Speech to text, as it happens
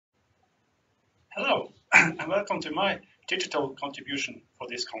and welcome to my digital contribution for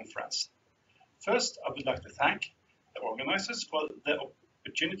this conference. First, I would like to thank the organizers for the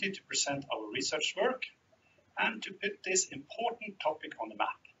opportunity to present our research work and to put this important topic on the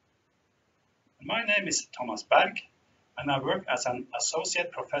map. My name is Thomas Berg, and I work as an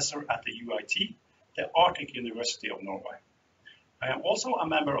associate professor at the UiT, the Arctic University of Norway. I am also a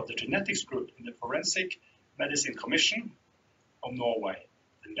member of the genetics group in the Forensic Medicine Commission of Norway,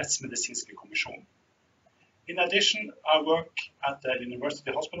 the Rettsmedisinske Kommisjon. In addition, I work at the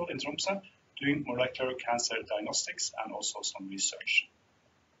University Hospital in Tromsø doing molecular cancer diagnostics and also some research.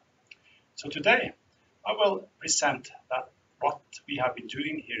 So today, I will present what we have been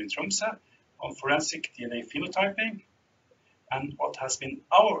doing here in Tromsø on forensic DNA phenotyping and what has been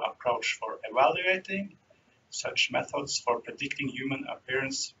our approach for evaluating such methods for predicting human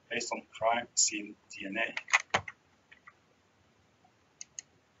appearance based on crime scene DNA.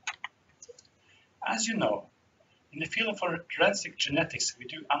 As you know, in the field of forensic genetics, we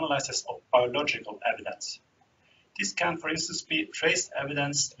do analysis of biological evidence. This can, for instance, be trace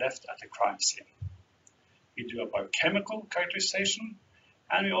evidence left at the crime scene. We do a biochemical characterization,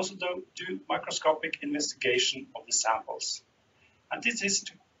 and we also do microscopic investigation of the samples. And this is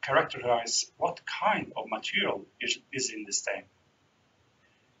to characterize what kind of material is in the stain.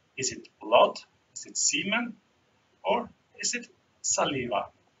 Is it blood? Is it semen? Or is it saliva?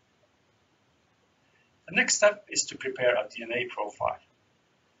 The next step is to prepare a DNA profile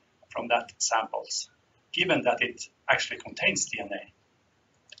from that samples, given that it actually contains DNA.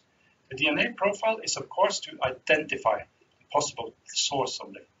 The DNA profile is, of course, to identify the possible source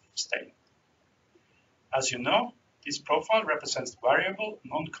of the stain. As you know, this profile represents variable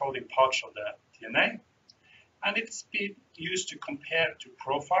non-coding parts of the DNA, and it's been used to compare to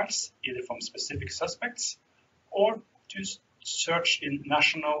profiles either from specific suspects or to search in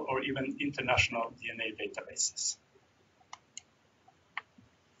national or even international DNA databases.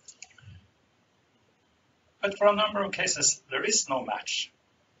 But for a number of cases, there is no match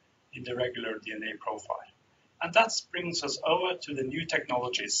in the regular DNA profile. And that brings us over to the new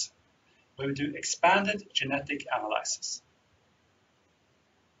technologies, where we do expanded genetic analysis.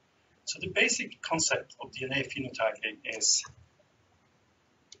 So the basic concept of DNA phenotyping is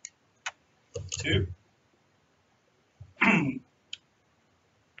to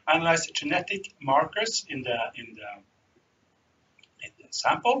analyze genetic markers in the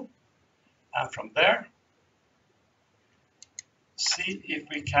sample, and from there see if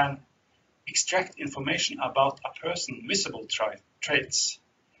we can extract information about a person's visible traits,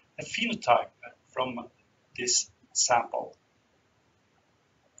 a phenotype from this sample.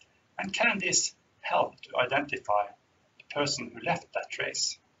 And can this help to identify the person who left that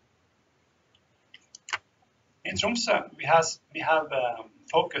trace? In Tromsø, we have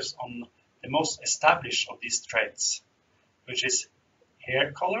focused on the most established of these traits, which is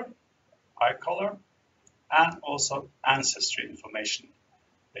hair color, eye color, and also ancestry information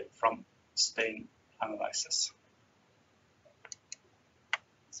from stain analysis.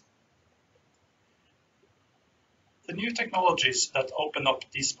 The new technologies that open up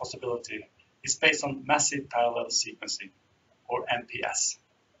this possibility is based on massive parallel sequencing, or MPS.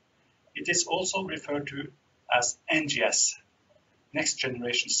 It is also referred to as NGS, next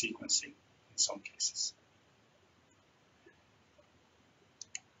generation sequencing in some cases.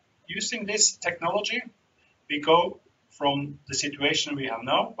 Using this technology, we go from the situation we have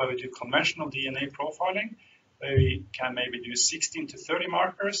now, where we do conventional DNA profiling, where we can maybe do 16 to 30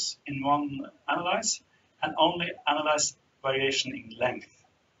 markers in one analyze, and only analyze variation in length.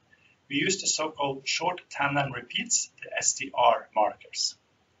 We use the so-called short tandem repeats, the STR markers.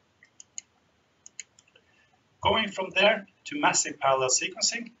 Going from there to massive parallel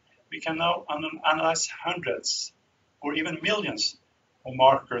sequencing, we can now analyze hundreds or even millions of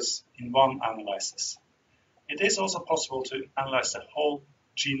markers in one analysis. It is also possible to analyze the whole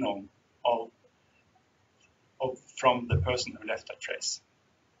genome from the person who left that trace.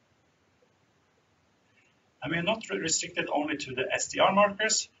 And we are not restricted only to the STR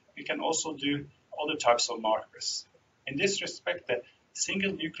markers, we can also do other types of markers. In this respect, the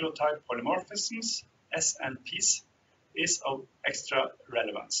single nucleotide polymorphisms, SNPs, is of extra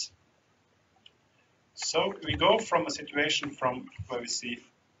relevance. So we go from a situation from where we see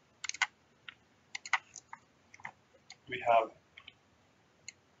we have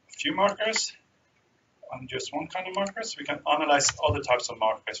a few markers on just one kind of markers. We can analyze other types of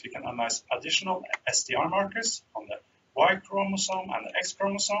markers. We can analyze additional STR markers on the Y chromosome and the X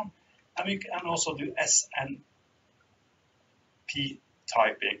chromosome, and we can also do SNP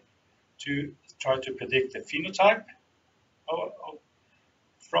typing to try to predict the phenotype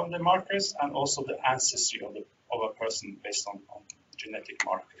from the markers and also the ancestry of a person based on genetic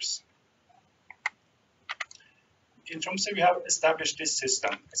markers. In Tromsø, we have established this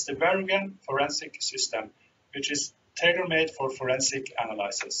system. It's the Bergen forensic system, which is tailor-made for forensic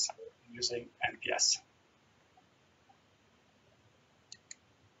analysis using NPS.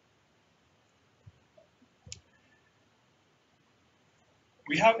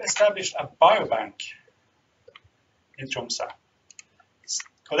 We have established a biobank in Tromsø,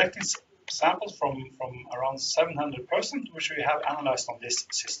 collecting samples from around 700 persons, which we have analyzed on this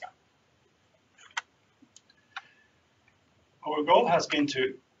system. Our goal has been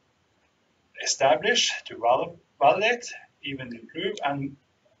to establish, to validate, even improve, and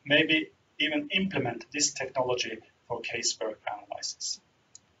maybe even implement this technology for casework analysis.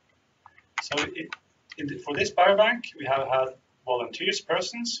 So for this biobank, we have had volunteers,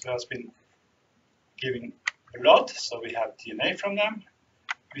 persons who has been giving blood, so we have DNA from them.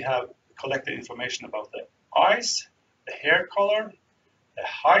 We have collected information about the eyes, the hair color, the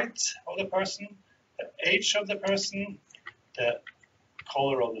height of the person, the age of the person, the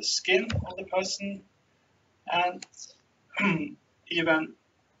color of the skin of the person, and even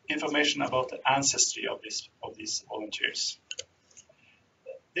information about the ancestry of these volunteers.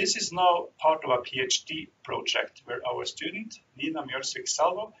 This is now part of a PhD project where our student, Nina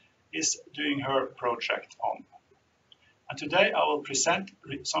Mjølsvik-Salvo, is doing her project on. And today I will present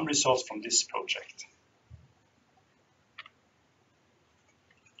some results from this project.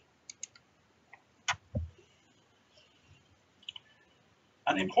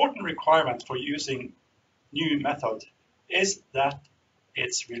 An important requirement for using new method is that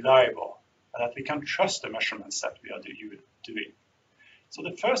it's reliable, and that we can trust the measurements that we are doing. So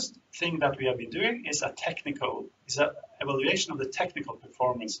the first thing that we have been doing is an evaluation of the technical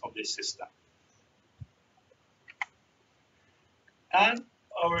performance of this system. And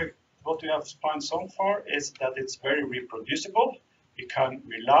what we have found so far is that it's very reproducible. We can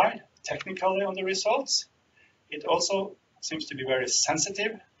rely technically on the results. It also seems to be very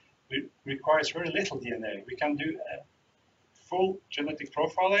sensitive. It requires very little DNA. We can do a full genetic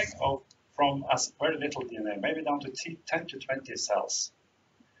profiling from as very little DNA, maybe down to 10 to 20 cells.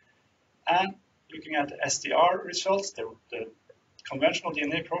 And looking at the SDR results, the conventional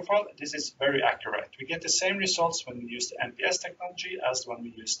DNA profile, this is very accurate. We get the same results when we use the NPS technology as when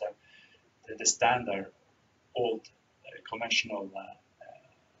we use the standard old conventional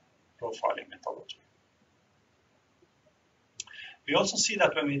profiling methodology. We also see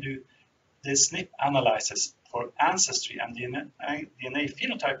that when we do the SNP analysis for ancestry and DNA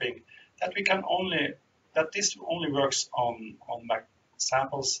phenotyping, that this only works on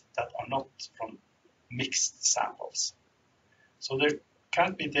samples that are not from mixed samples. So there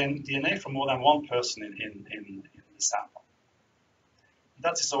can't be DNA from more than one person in the sample.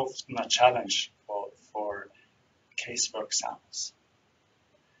 That is often a challenge for casework samples.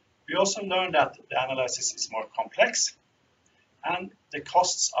 We also learned that the analysis is more complex and the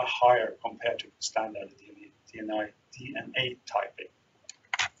costs are higher compared to standard DNA typing.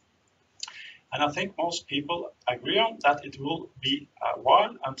 And I think most people agree on that it will be a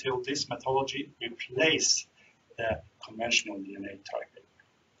while until this methodology replaces the conventional DNA typing.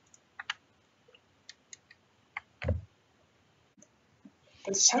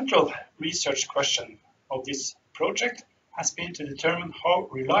 The central research question of this project has been to determine how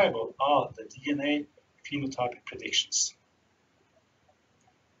reliable are the DNA phenotype predictions.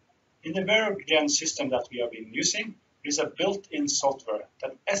 In the Bergen system that we have been using, there is a built-in software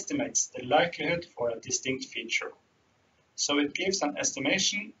that estimates the likelihood for a distinct feature. So it gives an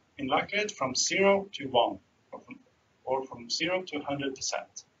estimation in likelihood from 0 to 1, or from 0 to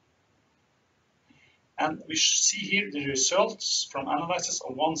 100%. And we see here the results from analysis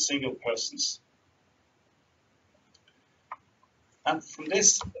of one single person. And from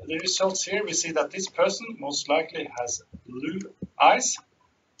this, the results here, we see that this person most likely has blue eyes.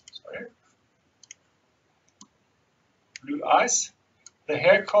 Blue eyes. The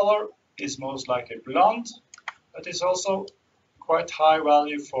hair color is most likely blonde, but it's also quite high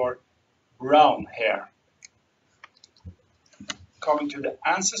value for brown hair. Coming to the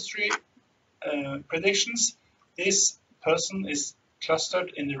ancestry predictions, this person is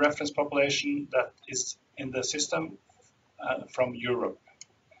clustered in the reference population that is in the system from Europe.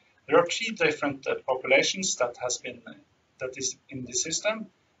 There are 3 different populations that is in the system: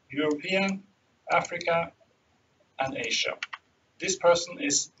 European, Africa, and Asia. This person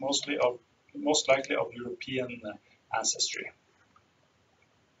is most likely of European ancestry.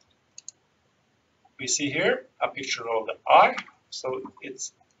 We see here a picture of the eye. So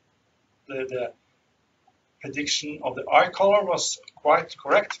it's the prediction of the eye color was quite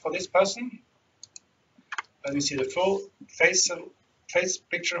correct for this person. When we see the full face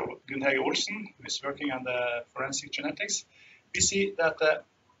picture of Gunn Olsen, who is working on the forensic genetics, we see that the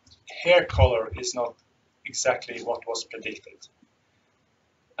hair color is not exactly what was predicted.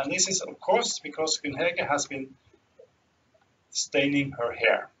 And this is, of course, because Gunn has been staining her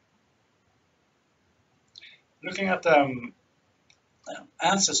hair. Looking at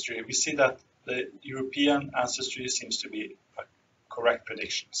ancestry, we see that the European ancestry seems to be correct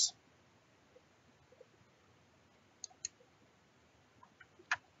predictions.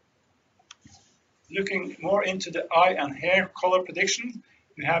 Looking more into the eye and hair color prediction,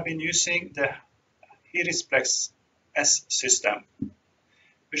 we have been using the Hiris Plex-S system,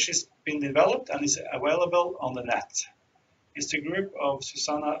 which has been developed and is available on the net. It's the group of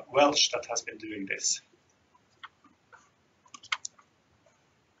Susanna Welch that has been doing this.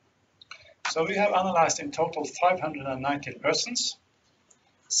 So we have analyzed in total 519 persons.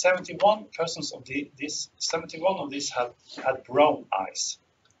 71 persons of these had brown eyes.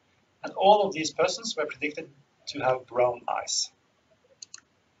 And all of these persons were predicted to have brown eyes.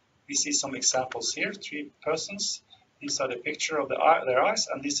 We see some examples here, 3 persons. These are the picture of their eyes,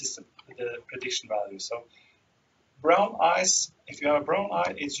 and this is the prediction value. So brown eyes, if you have a brown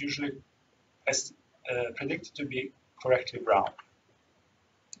eye, it's usually predicted to be correctly brown.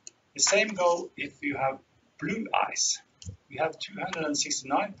 The same goes if you have blue eyes. We have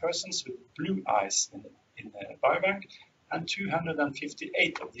 269 persons with blue eyes in the biobank, and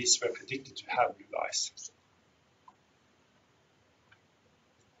 258 of these were predicted to have blue eyes.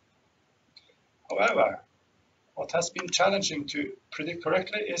 However, what has been challenging to predict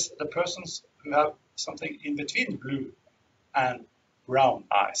correctly is the persons who have something in between blue and brown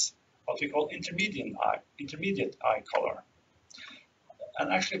eyes, what we call intermediate eye color.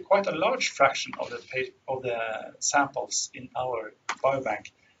 And actually quite a large fraction of the samples in our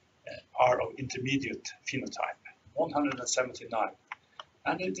biobank are of intermediate phenotype, 179.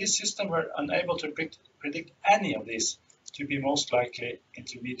 And in this system we're unable to predict any of these to be most likely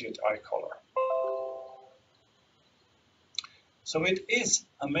intermediate eye color. So it is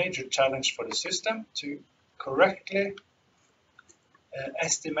a major challenge for the system to correctly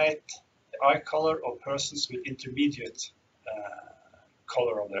estimate the eye color of persons with intermediate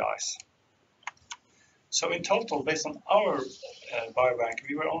color of their eyes. So in total, based on our biobank,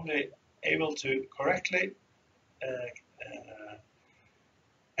 we were only able to correctly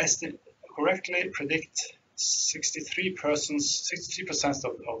predict 63%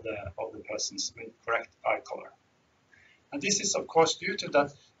 of the persons with correct eye color. And this is of course due to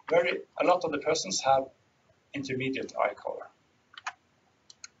that a lot of the persons have intermediate eye color.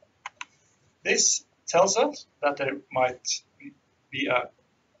 This tells us that there might be a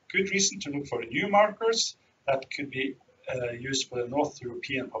good reason to look for new markers that could be used for the North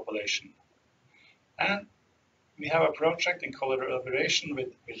European population. And we have a project in collaboration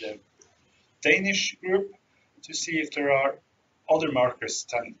with a Danish group to see if there are other markers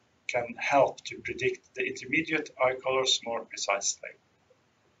that can help to predict the intermediate eye colors more precisely.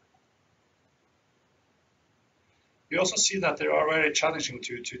 We also see that they are very challenging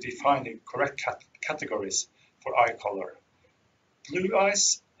to define the correct categories for eye color. Blue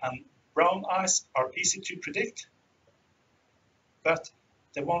eyes and brown eyes are easy to predict, but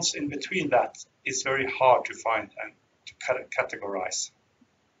the ones in between that is very hard to find and to categorize.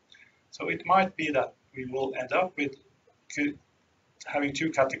 So it might be that we will end up with having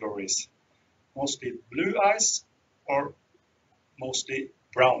 2 categories, mostly blue eyes or mostly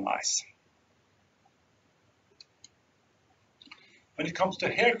brown eyes. When it comes to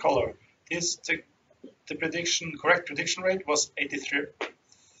hair color, the correct prediction rate was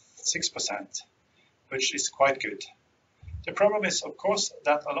 86%, which is quite good. The problem is, of course,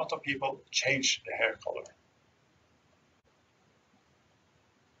 that a lot of people change the hair color.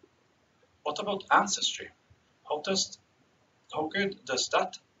 What about ancestry? How good does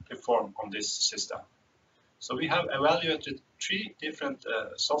that perform on this system? So we have evaluated 3 different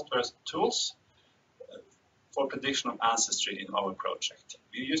software tools for prediction of ancestry in our project.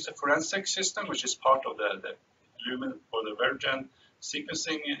 We used a forensic system, which is part of the Lumen or the Vergen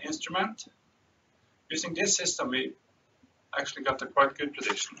sequencing instrument. Using this system, we actually got a quite good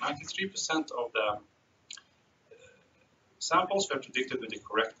prediction. 93% of the samples were predicted with the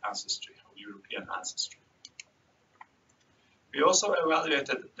correct ancestry, or European ancestry. We also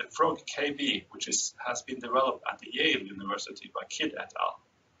evaluated the Frog KB, which has been developed at the Yale University by Kidd et al.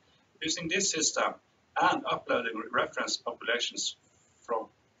 Using this system and uploading reference populations from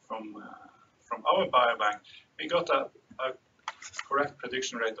our biobank, we got a correct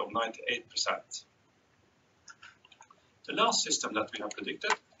prediction rate of 98%. The last system that we have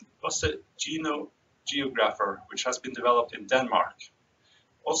predicted was the GenoGeographer, which has been developed in Denmark.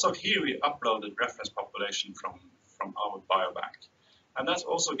 Also here we uploaded reference population from our biobank, and that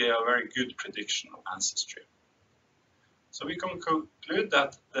also gave a very good prediction of ancestry. So we can conclude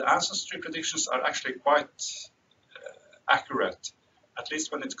that the ancestry predictions are actually quite accurate, at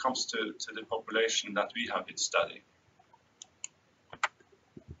least when it comes to the population that we have been studying.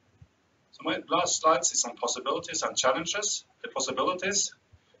 So my last slides is on possibilities and challenges. The possibilities,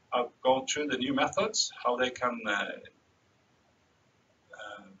 I've gone through the new methods, how they can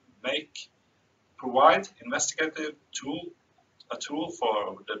provide investigative a tool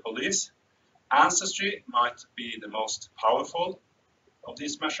for the police. Ancestry might be the most powerful of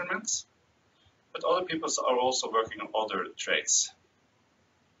these measurements, but other people are also working on other traits.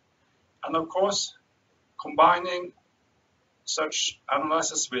 And of course, combining such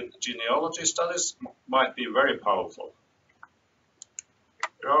analysis with genealogy studies might be very powerful.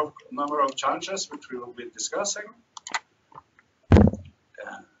 There are a number of challenges which we will be discussing.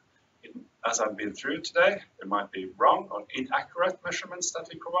 As I've been through today, there might be wrong or inaccurate measurements that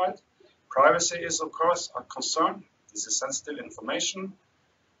we provide. Privacy is, of course, a concern. This is sensitive information.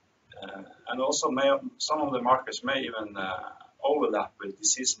 And also some of the markers may even overlap with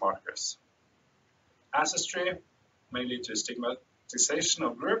disease markers. Ancestry may lead to stigmatization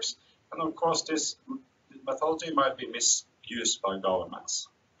of groups, and of course this methodology might be misused by governments.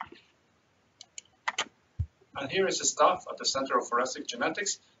 And here is the staff at the Center of Forensic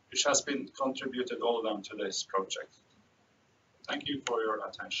Genetics, which has been contributed all of them to this project. Thank you for your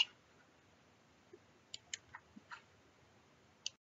attention.